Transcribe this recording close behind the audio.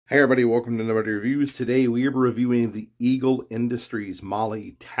Hey everybody, welcome to Nobody Reviews. Today we are reviewing the Eagle Industries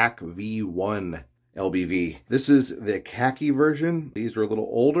MOLLE TAC V-1 LBV. This is the khaki version. These are a little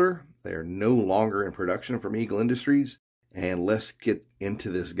older. They are no longer in production from Eagle Industries. And let's get into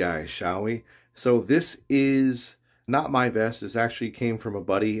this guy, shall we? So this is not my vest. This actually came from a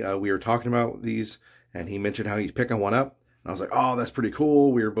buddy. We were talking about these and he mentioned how he's picking one up. And I was like, oh, that's pretty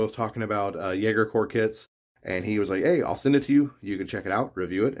cool. We were both talking about Jaeger Corps kits. And he was like, hey, I'll send it to you. You can check it out,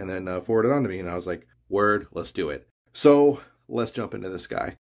 review it, and then forward it on to me. And I was like, word, let's do it. So let's jump into this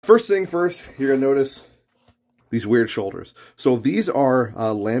guy. First thing first, you're going to notice these weird shoulders. So these are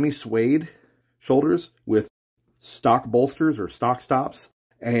lammy suede shoulders with stock bolsters or stock stops.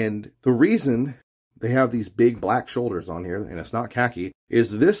 And the reason they have these big black shoulders on here, and it's not khaki,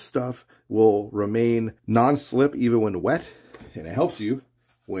 is this stuff will remain non-slip even when wet. And it helps you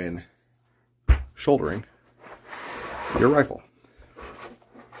when shouldering your rifle.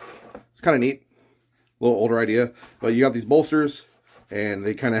 It's kind of neat. A little older idea, but you got these bolsters and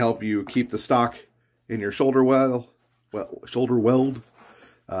they kind of help you keep the stock in your shoulder shoulder weld,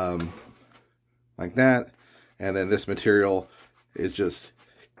 like that. And then this material is just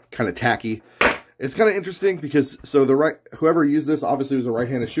kind of tacky. It's kind of interesting because whoever used this obviously was a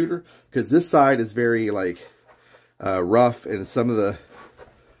right-handed shooter, because this side is very like rough, and some of the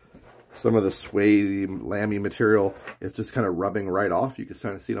suede lammy material is just kind of rubbing right off. You can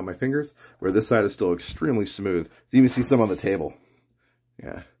kind of see it on my fingers, where this side is still extremely smooth. You even see some on the table.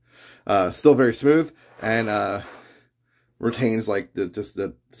 Yeah. Still very smooth, and retains like just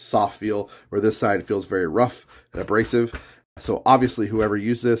the soft feel, where this side feels very rough and abrasive. So obviously whoever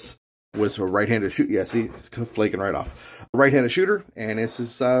used this was a right-handed shooter. Yeah, see, it's kind of flaking right off. A right-handed shooter, and it's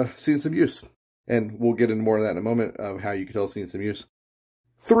just seen some use. And we'll get into more of that in a moment, of how you can tell it's seen some use.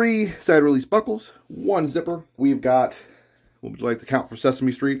 3 side release buckles, 1 zipper. We've got, what would you like to count for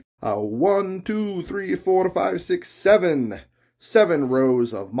Sesame Street? 1, 2, 3, 4, 5, 6, 7. 7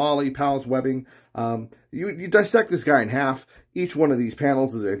 rows of MOLLE PALS webbing. You dissect this guy in half. Each one of these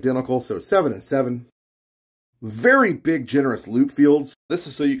panels is identical, so it's 7 and 7. Very big, generous loop fields. This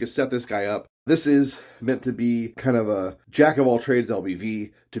is so you can set this guy up. This is meant to be kind of a jack-of-all-trades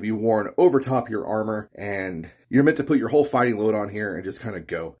LBV to be worn over top your armor, and you're meant to put your whole fighting load on here and just kind of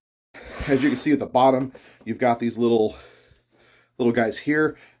go. As you can see at the bottom, you've got these little guys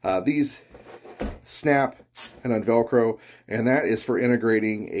here. These snap and unvelcro, and that is for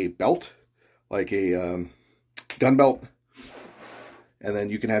integrating a belt, like a gun belt. And then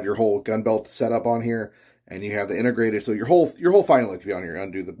you can have your whole gun belt set up on here, and you have the integrated, so your whole fighting load can be on here.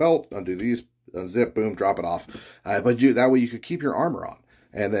 Undo the belt, undo these, unzip, boom, drop it off. But that way you could keep your armor on,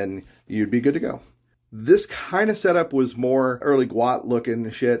 and then you'd be good to go. This kind of setup was more early GWOT looking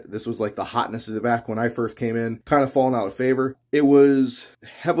shit. This was like the hotness of the back when I first came in, kind of fallen out of favor. It was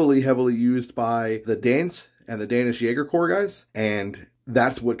heavily used by the Danes and the Danish Jaeger Corps guys, and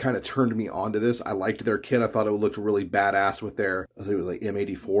that's what kind of turned me onto this. I liked their kit. I thought it looked really badass with their, I think it was like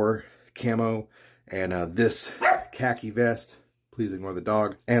M84 camo, and this khaki vest, please ignore the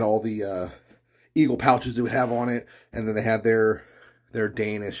dog, and all the Eagle pouches it would have on it, and then they had their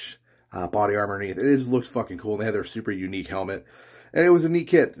Danish body armor underneath. It just looks fucking cool. They had their super unique helmet, and it was a neat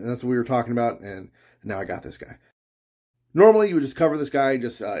kit, and that's what we were talking about, and now I got this guy. Normally, you would just cover this guy in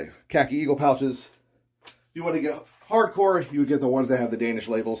just khaki Eagle pouches. If you want to get hardcore, you would get the ones that have the Danish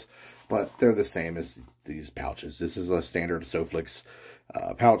labels, but they're the same as these pouches. This is a standard SOFLIX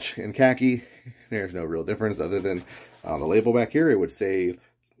pouch in khaki. There's no real difference other than on the label back here, it would say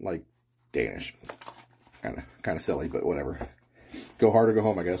like Danish. Kind of silly, but whatever. Go hard or go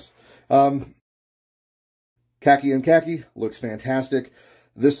home, I guess. Khaki and khaki looks fantastic.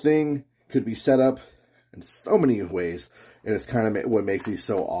 This thing could be set up in so many ways, and it's kind of what makes these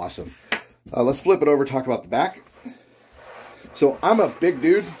so awesome. Let's flip it over, talk about the back. So I'm a big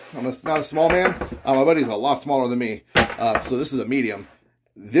dude. I'm not a small man. My buddy's a lot smaller than me. So this is a medium.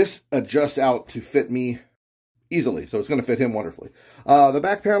 This adjusts out to fit me easily, so it's going to fit him wonderfully. The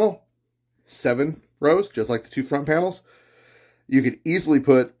back panel, 7 rows, just like the 2 front panels. You could easily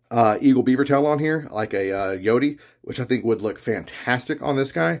put Eagle beaver tail on here, like a Yodi, which I think would look fantastic on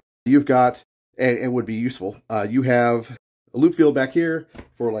this guy. You've got, and it would be useful, you have a loop field back here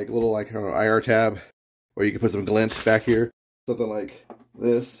for like a little, like, I don't know, IR tab, or you can put some glint back here. Something like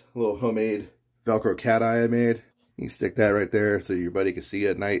this, a little homemade Velcro cat eye I made. You can stick that right there so your buddy can see you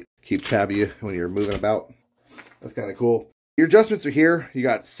at night, keep tab of you when you're moving about. That's kind of cool. Your adjustments are here. You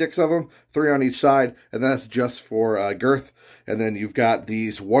got 6 of them, 3 on each side, and that's just for girth. And then you've got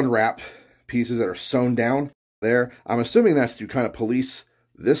these 1-wrap pieces that are sewn down there. I'm assuming that's to kind of police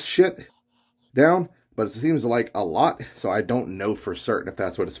this shit down. but it seems like a lot, so I don't know for certain if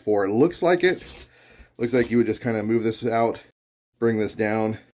that's what it's for. It looks like it. Looks like you would just kind of move this out, bring this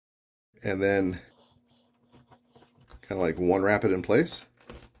down, and then kind of like one wrap it in place.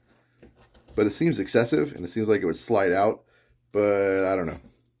 But it seems excessive, and it seems like it would slide out, but I don't know.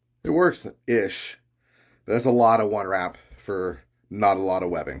 It works-ish. But that's a lot of one wrap for not a lot of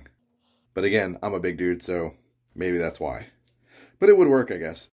webbing. But again, I'm a big dude, so maybe that's why. But it would work, I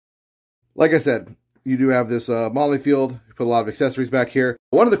guess. Like I said, you do have this MOLLE field. You put a lot of accessories back here.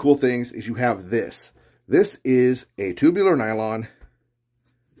 One of the cool things is you have this. This is a tubular nylon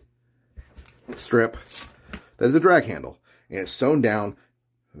strip that is a drag handle. And it's sewn down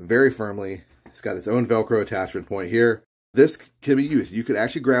very firmly. It's got its own Velcro attachment point here. This can be used. You could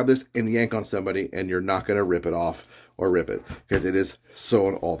actually grab this and yank on somebody and you're not going to rip it off or rip it because it is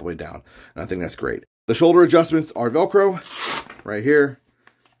sewn all the way down. And I think that's great. The shoulder adjustments are Velcro right here.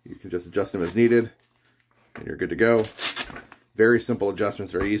 You can just adjust them as needed and you're good to go. Very simple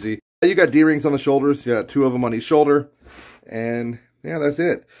adjustments, very easy. You got D-rings on the shoulders. You got 2 of them on each shoulder. And yeah, that's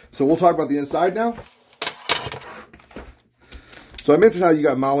it. So we'll talk about the inside now. So I mentioned how you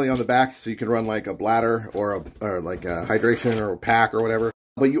got MOLLE on the back, so you can run like a bladder or like a hydration or a pack or whatever.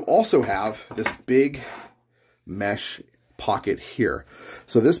 But you also have this big mesh pocket here.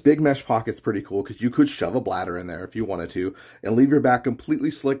 So this big mesh pocket's pretty cool because you could shove a bladder in there if you wanted to and leave your back completely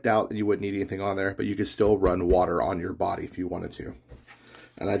slicked out and you wouldn't need anything on there, but you could still run water on your body if you wanted to.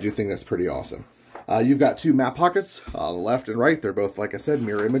 And I do think that's pretty awesome. You've got 2 map pockets on the left and right. They're both, like I said,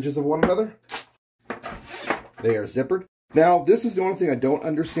 mirror images of one another. They are zippered. Now, this is the only thing I don't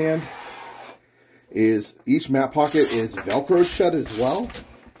understand is each map pocket is Velcroed shut as well.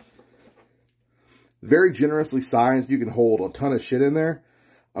 Very generously sized. You can hold a ton of shit in there.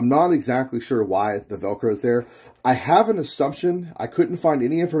 I'm not exactly sure why the Velcro is there. I have an assumption. I couldn't find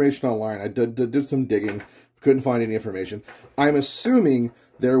any information online. I did some digging. Couldn't find any information. I'm assuming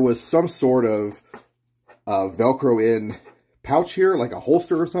there was some sort of Velcro in pouch here, like a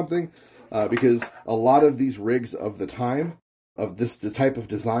holster or something. Because a lot of these rigs of the time, the type of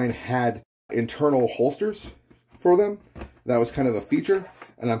design, had internal holsters for them. That was kind of a feature.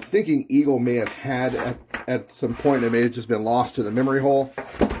 And I'm thinking Eagle may have had, at some point, it may have just been lost to the memory hole.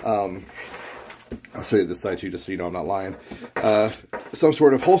 I'll show you this side too, just so you know I'm not lying. Some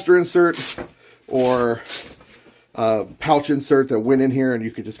sort of holster insert or pouch insert that went in here and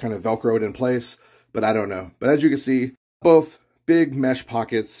you could just kind of Velcro it in place. But I don't know. But as you can see, both big mesh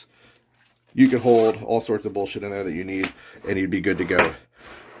pockets. You could hold all sorts of bullshit in there that you need, and you'd be good to go.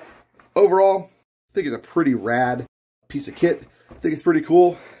 Overall, I think it's a pretty rad piece of kit. I think it's pretty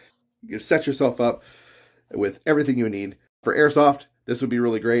cool. You can set yourself up with everything you need. For Airsoft, this would be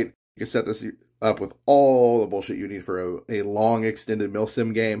really great. You can set this up with all the bullshit you need for a long, extended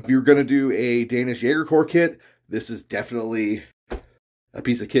milsim game. If you're going to do a Danish Jaegercore kit, this is definitely a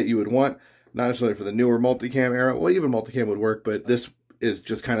piece of kit you would want. Not necessarily for the newer multicam era. Well, even multicam would work, but this is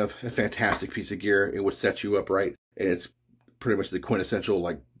just kind of a fantastic piece of gear. It would set you up right, and it's pretty much the quintessential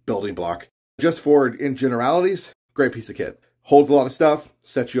like building block. Just for in generalities, great piece of kit. Holds a lot of stuff,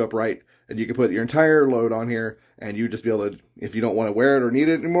 sets you up right, and you can put your entire load on here, and you just be able to, if you don't want to wear it or need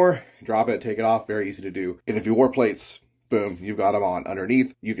it anymore, drop it, take it off, very easy to do. And if you wore plates, boom, you've got them on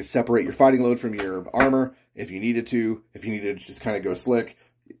underneath. You can separate your fighting load from your armor if you needed to. If you needed to just kind of go slick,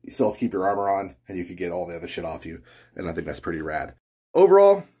 you still keep your armor on, and you could get all the other shit off you, and I think that's pretty rad.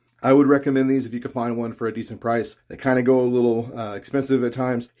 Overall, I would recommend these if you can find one for a decent price. They kind of go a little expensive at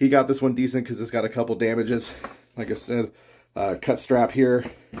times. He got this one decent because it's got a couple damages. Like I said, cut strap here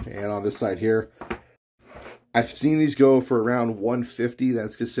and on this side here. I've seen these go for around $150.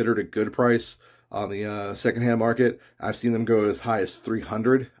 That's considered a good price on the secondhand market. I've seen them go as high as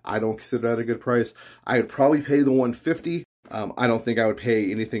 $300. I don't consider that a good price. I would probably pay the $150. I don't think I would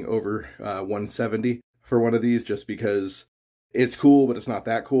pay anything over $170 for one of these just because it's cool, but it's not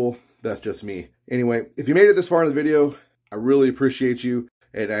that cool. That's just me. Anyway, if you made it this far in the video, I really appreciate you,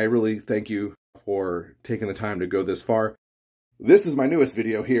 and I really thank you for taking the time to go this far. This is my newest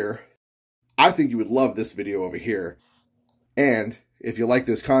video here. I think you would love this video over here. And if you like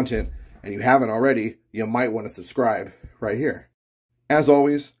this content, and you haven't already, you might want to subscribe right here. As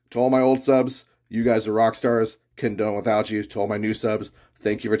always, to all my old subs, you guys are rock stars. Couldn't done without you. To all my new subs,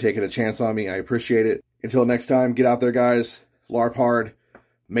 thank you for taking a chance on me. I appreciate it. Until next time, get out there, guys. LARP hard,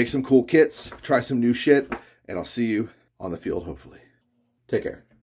 make some cool kits, try some new shit, and I'll see you on the field, hopefully. Take care.